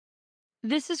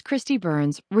This is Christy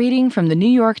Burns reading from the New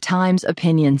York Times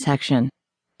opinion section,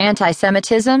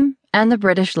 Anti-Semitism and the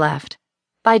British Left,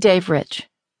 by Dave Rich.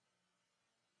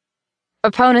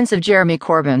 Opponents of Jeremy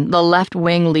Corbyn, the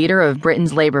left-wing leader of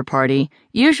Britain's Labour Party,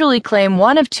 usually claim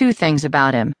one of two things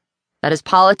about him: that his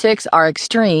politics are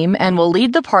extreme and will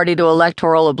lead the party to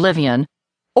electoral oblivion,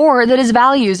 or that his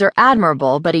values are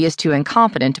admirable but he is too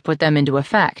incompetent to put them into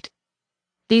effect.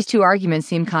 These two arguments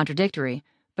seem contradictory,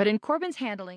 but in Corbyn's handling